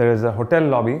 There is a hotel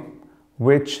lobby,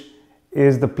 which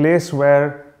is the place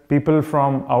where people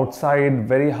from outside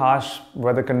very harsh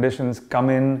weather conditions come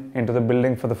into the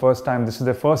building for the first time. This is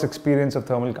their first experience of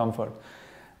thermal comfort.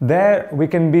 There we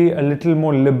can be a little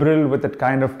more liberal with the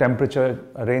kind of temperature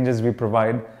ranges we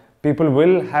provide. People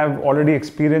will have already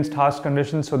experienced harsh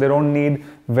conditions, so they don't need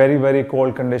very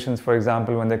cold conditions, for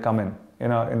example, when they come in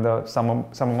the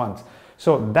summer months.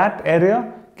 So that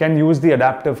area can use the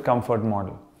adaptive comfort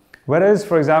model. Whereas,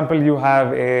 for example, you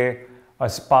have a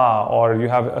spa, or you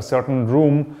have a certain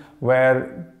room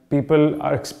where people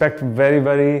expect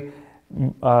very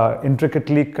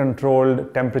intricately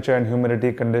controlled temperature and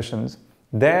humidity conditions.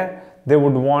 There they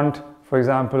would want, for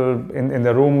example, in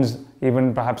the rooms,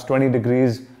 even perhaps 20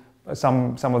 degrees.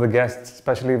 Some of the guests,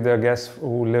 especially if they're guests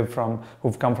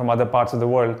who've come from other parts of the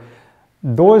world,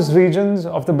 those regions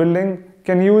of the building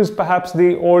can use perhaps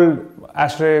the old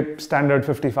ASHRAE standard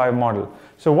 55 model.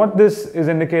 So what this is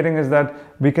indicating is that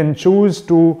we can choose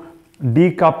to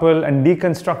decouple and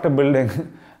deconstruct a building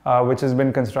which has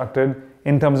been constructed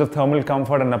in terms of thermal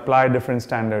comfort and apply different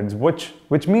standards, which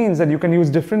means that you can use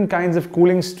different kinds of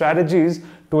cooling strategies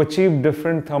to achieve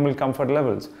different thermal comfort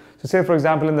levels. So say for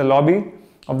example in the lobby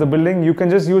of the building, you can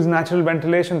just use natural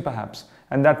ventilation perhaps,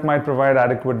 and that might provide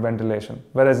adequate ventilation.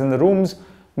 Whereas in the rooms,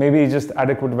 maybe just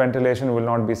adequate ventilation will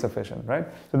not be sufficient, right?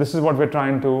 So this is what we're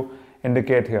trying to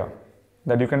indicate here,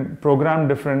 that you can program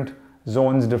different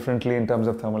zones differently in terms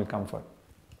of thermal comfort.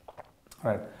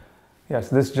 All right. Yes,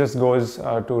 this just goes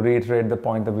to reiterate the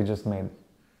point that we just made.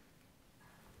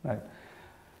 Right.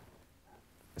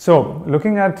 So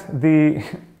looking at the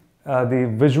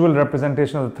visual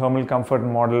representation of the thermal comfort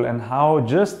model and how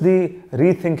just the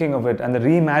rethinking of it and the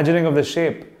reimagining of the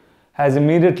shape has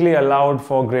immediately allowed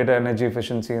for greater energy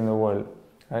efficiency in the world.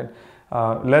 Right?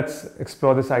 Let's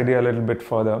explore this idea a little bit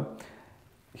further.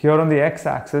 Here on the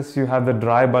x-axis, you have the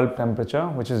dry bulb temperature,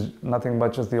 which is nothing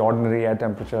but just the ordinary air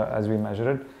temperature as we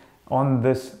measure it. On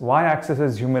this y-axis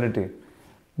is humidity.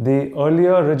 The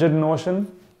earlier rigid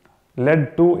notion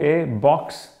led to a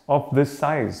box of this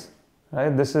size. Right?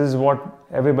 This is what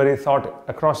everybody thought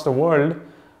across the world,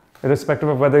 irrespective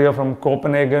of whether you're from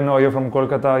Copenhagen or you're from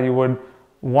Kolkata, you would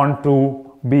want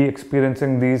to be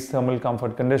experiencing these thermal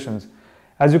comfort conditions.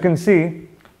 As you can see,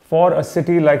 for a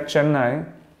city like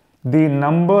Chennai, the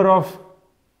number of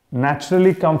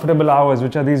naturally comfortable hours,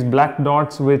 which are these black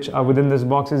dots which are within this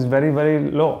box, is very, very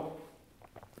low.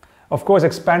 Of course,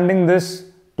 expanding this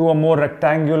to a more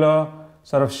rectangular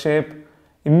sort of shape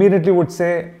immediately would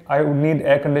say I would need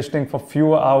air conditioning for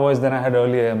fewer hours than I had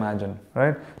earlier imagined,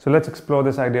 right? So let's explore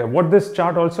this idea. What this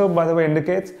chart also, by the way,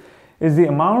 indicates is the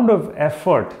amount of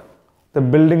effort the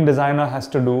building designer has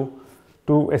to do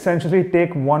to essentially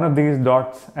take one of these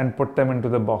dots and put them into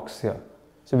the box here.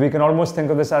 So we can almost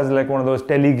think of this as like one of those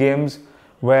tele games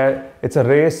where it's a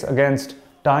race against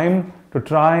time to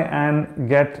try and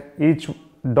get each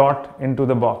dot into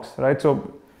the box, right?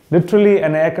 So literally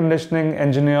an air conditioning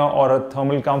engineer or a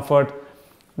thermal comfort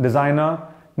designer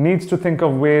needs to think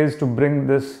of ways to bring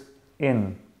this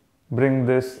in,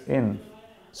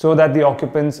 so that the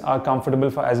occupants are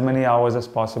comfortable for as many hours as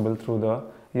possible through the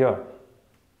year.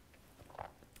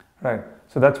 Right,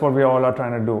 so that's what we all are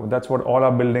trying to do. That's what all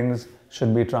our buildings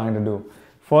should be trying to do.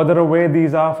 Further away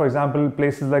these are, for example,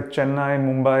 places like Chennai,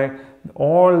 Mumbai,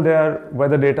 all their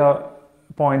weather data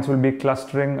points will be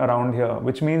clustering around here,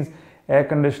 which means air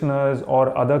conditioners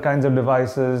or other kinds of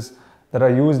devices that are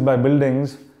used by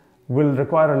buildings will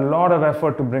require a lot of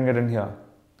effort to bring it in here.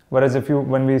 Whereas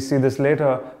when we see this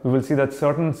later, we will see that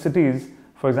certain cities,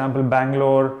 for example,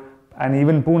 Bangalore and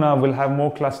even Pune, will have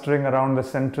more clustering around the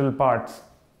central parts.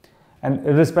 And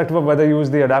irrespective of whether you use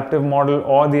the adaptive model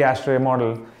or the ASHRAE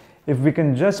model, if we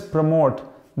can just promote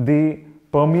the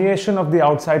permeation of the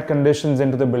outside conditions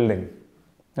into the building,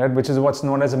 right, which is what's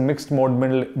known as a mixed mode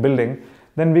building,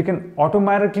 then we can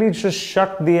automatically just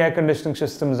shut the air conditioning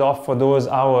systems off for those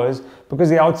hours because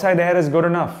the outside air is good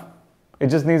enough. It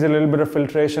just needs a little bit of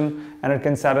filtration and it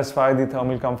can satisfy the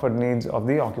thermal comfort needs of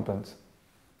the occupants.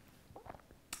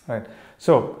 Right.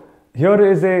 So here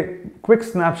is a quick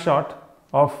snapshot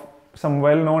of some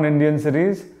well-known Indian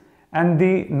cities and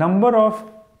the number of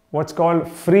what's called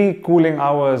free cooling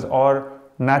hours or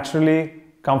naturally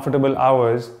comfortable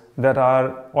hours that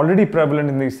are already prevalent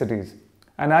in these cities.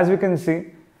 And as we can see,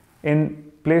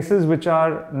 in places which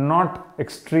are not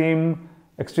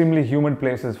extremely humid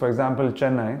places, for example,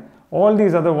 Chennai, all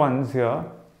these other ones here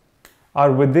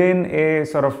are within a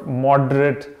sort of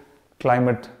moderate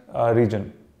climate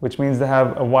region, which means they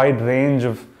have a wide range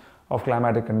of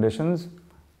climatic conditions.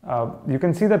 You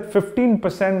can see that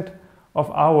 15% of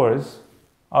hours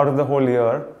out of the whole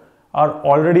year are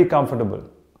already comfortable.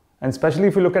 And especially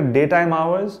if you look at daytime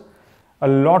hours, a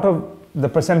lot of the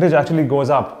percentage actually goes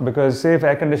up because say if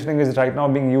air conditioning is right now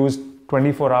being used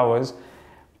 24 hours,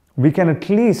 we can at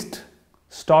least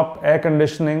stop air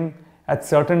conditioning at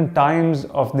certain times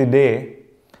of the day,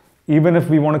 even if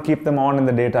we want to keep them on in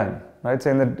the daytime, right?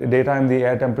 Say in the daytime, the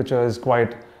air temperature is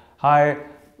quite high,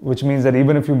 which means that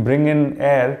even if you bring in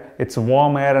air, it's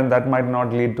warm air and that might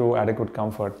not lead to adequate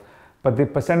comfort. But the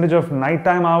percentage of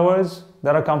nighttime hours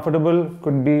that are comfortable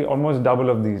could be almost double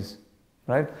of these,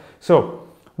 right? So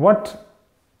what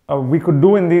we could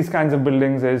do in these kinds of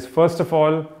buildings is, first of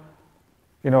all,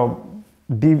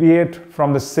 deviate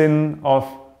from the sin of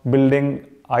building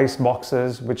ice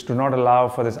boxes which do not allow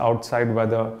for this outside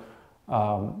weather,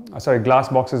 glass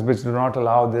boxes which do not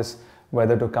allow this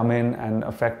weather to come in and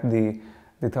affect the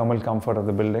thermal comfort of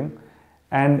the building.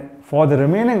 and for the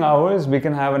remaining hours we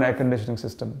can have an air conditioning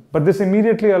system. But this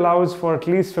immediately allows for at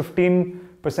least 15%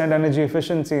 energy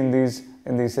efficiency in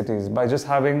these cities by just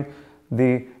having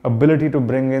the ability to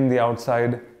bring in the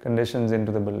outside conditions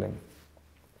into the building.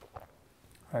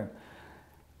 Right.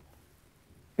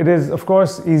 It is of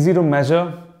course easy to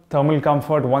measure thermal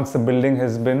comfort once the building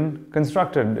has been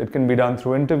constructed. It can be done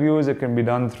through interviews, it can be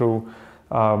done through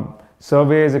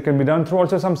surveys, it can be done through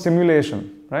also some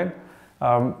simulation, right,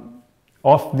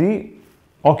 of the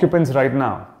occupants right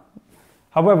now.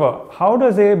 However, how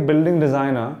does a building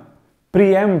designer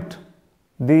preempt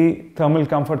the thermal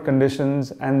comfort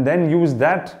conditions and then use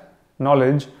that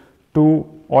knowledge to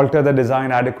alter the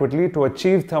design adequately to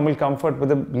achieve thermal comfort with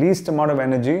the least amount of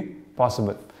energy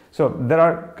possible? So there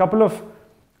are a couple of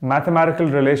mathematical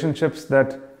relationships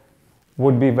that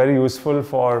would be very useful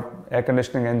for air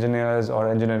conditioning engineers or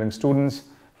engineering students,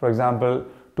 for example,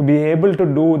 to be able to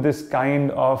do this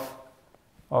kind of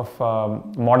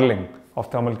modeling of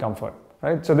thermal comfort,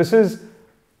 right? So this is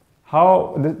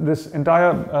how this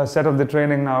entire set of the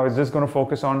training now is just going to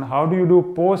focus on how do you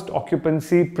do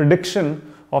post-occupancy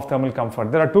prediction of thermal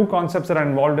comfort. There are two concepts that are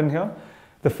involved in here.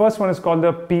 The first one is called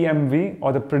the PMV,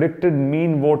 or the Predicted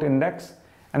Mean Vote Index,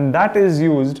 and that is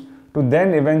used to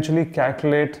then eventually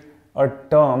calculate a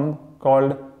term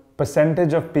called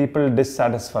percentage of people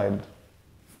dissatisfied,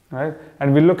 right?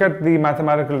 And we look at the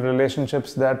mathematical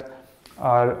relationships that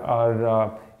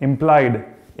are implied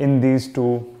in these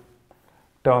two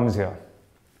terms here,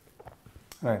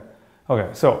 right? Okay,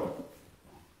 so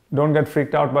don't get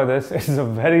freaked out by this. It's a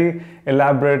very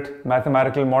elaborate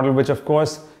mathematical model, which of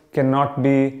course cannot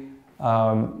be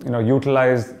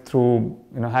utilized through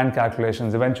hand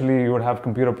calculations. Eventually you would have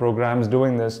computer programs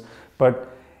doing this,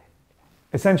 but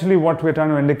essentially what we're trying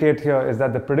to indicate here is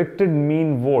that the predicted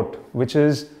mean vote, which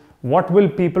is what will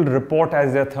people report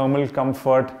as their thermal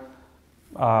comfort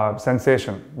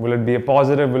sensation, will it be a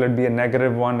positive, will it be a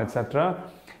negative one, etc.,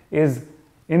 is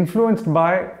influenced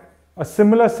by a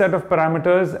similar set of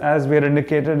parameters as we had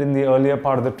indicated in the earlier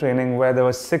part of the training, where there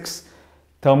were 6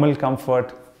 thermal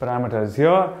comfort parameters.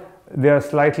 Here they are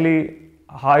slightly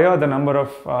higher, the number of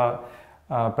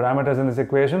parameters in this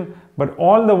equation, but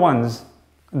all the ones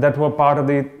that were part of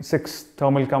the 6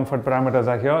 thermal comfort parameters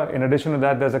are here. In addition to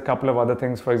that, there's a couple of other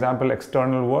things. For example,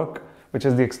 external work, which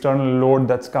is the external load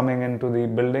that's coming into the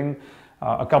building,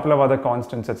 a couple of other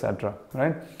constants, etc.,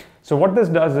 right? So what this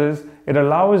does is it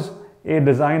allows a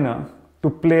designer to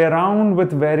play around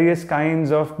with various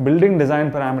kinds of building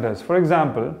design parameters. For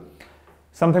example,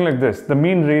 something like this, the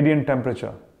mean radiant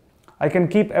temperature. I can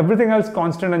keep everything else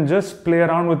constant and just play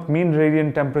around with mean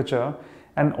radiant temperature,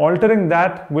 and altering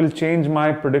that will change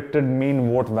my predicted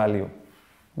mean vote value,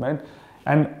 right?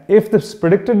 And if this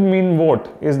predicted mean vote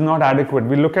is not adequate,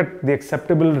 we look at the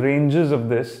acceptable ranges of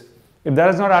this. If that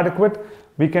is not adequate,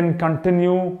 we can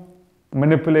continue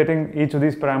manipulating each of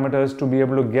these parameters to be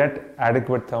able to get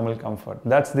adequate thermal comfort.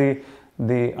 That's the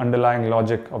underlying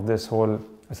logic of this whole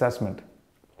assessment.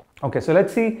 Okay, so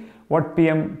let's see what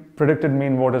predicted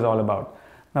mean vote is all about.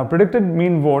 Now, predicted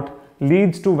mean vote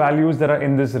leads to values that are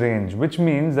in this range, which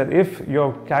means that if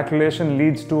your calculation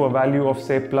leads to a value of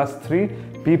say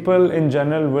 +3, people in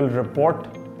general will report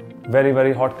very,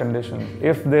 very hot conditions.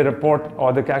 If they report,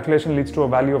 or the calculation leads to a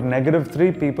value of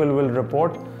 -3, people will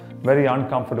report very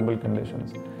uncomfortable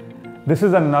conditions. This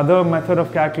is another method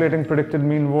of calculating predicted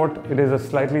mean vote. It is a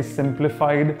slightly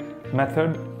simplified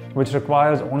method which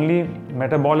requires only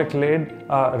metabolic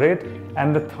rate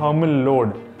and the thermal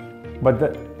load.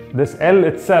 But this L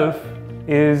itself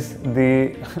is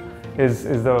the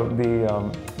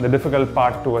difficult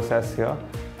part to assess here.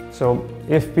 So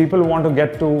if people want to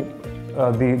get to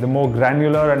the more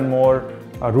granular and more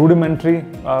rudimentary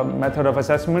method of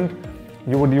assessment,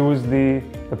 you would use the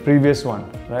previous one,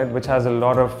 right, which has a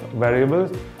lot of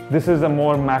variables. This is a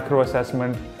more macro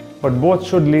assessment, but both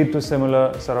should lead to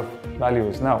similar sort of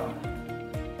values. Now,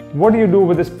 what do you do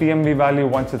with this PMV value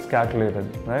once it's calculated,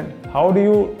 right? How do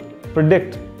you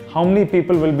predict how many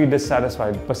people will be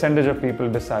dissatisfied, percentage of people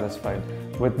dissatisfied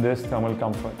with this thermal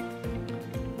comfort?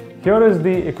 Here is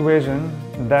the equation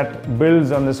that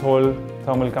builds on this whole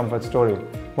thermal comfort story.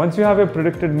 Once you have a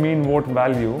predicted mean vote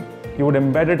value, you would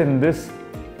embed it in this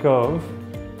curve,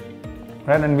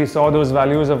 right? And we saw those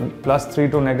values of +3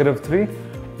 to -3.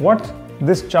 What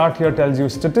this chart here tells you,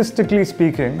 statistically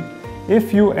speaking,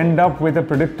 if you end up with a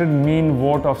predicted mean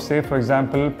vote of say, for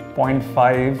example,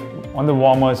 0.5 on the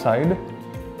warmer side,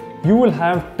 you will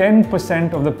have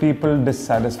 10% of the people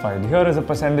dissatisfied. Here is a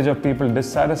percentage of people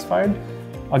dissatisfied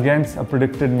against a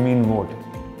predicted mean vote,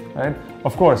 right?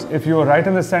 Of course, if you are right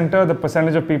in the center, the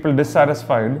percentage of people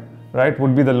dissatisfied, right,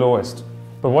 would be the lowest.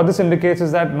 But what this indicates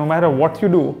is that no matter what you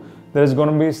do, there is going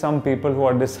to be some people who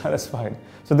are dissatisfied.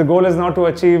 So the goal is not to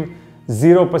achieve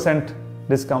 0%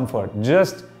 discomfort,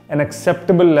 just an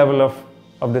acceptable level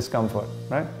of discomfort,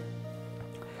 right?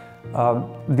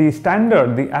 The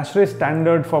ASHRAE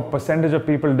standard for percentage of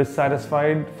people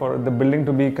dissatisfied for the building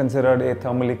to be considered a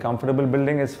thermally comfortable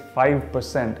building is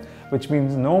 5%, which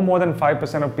means no more than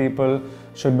 5% of people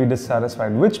should be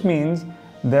dissatisfied, which means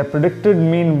their predicted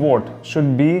mean vote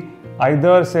should be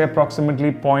either say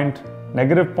approximately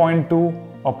 -0.2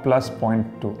 or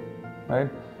 +0.2, right?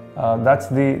 That's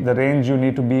the range you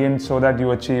need to be in so that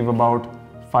you achieve about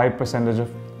 5% of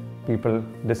people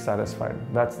dissatisfied.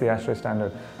 That's the ASHRAE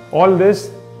standard. All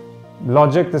this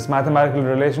logic, this mathematical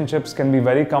relationships can be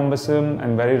very cumbersome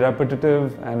and very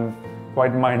repetitive and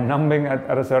quite mind-numbing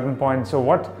at a certain point. So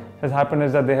what has happened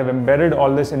is that they have embedded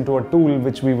all this into a tool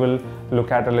which we will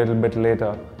look at a little bit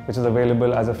later, which is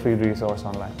available as a free resource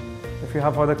online. If you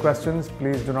have further questions,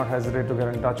 please do not hesitate to get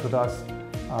in touch with us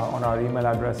on our email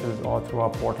addresses or through our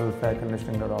portal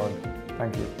fairconditioning.org.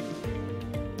 Thank you.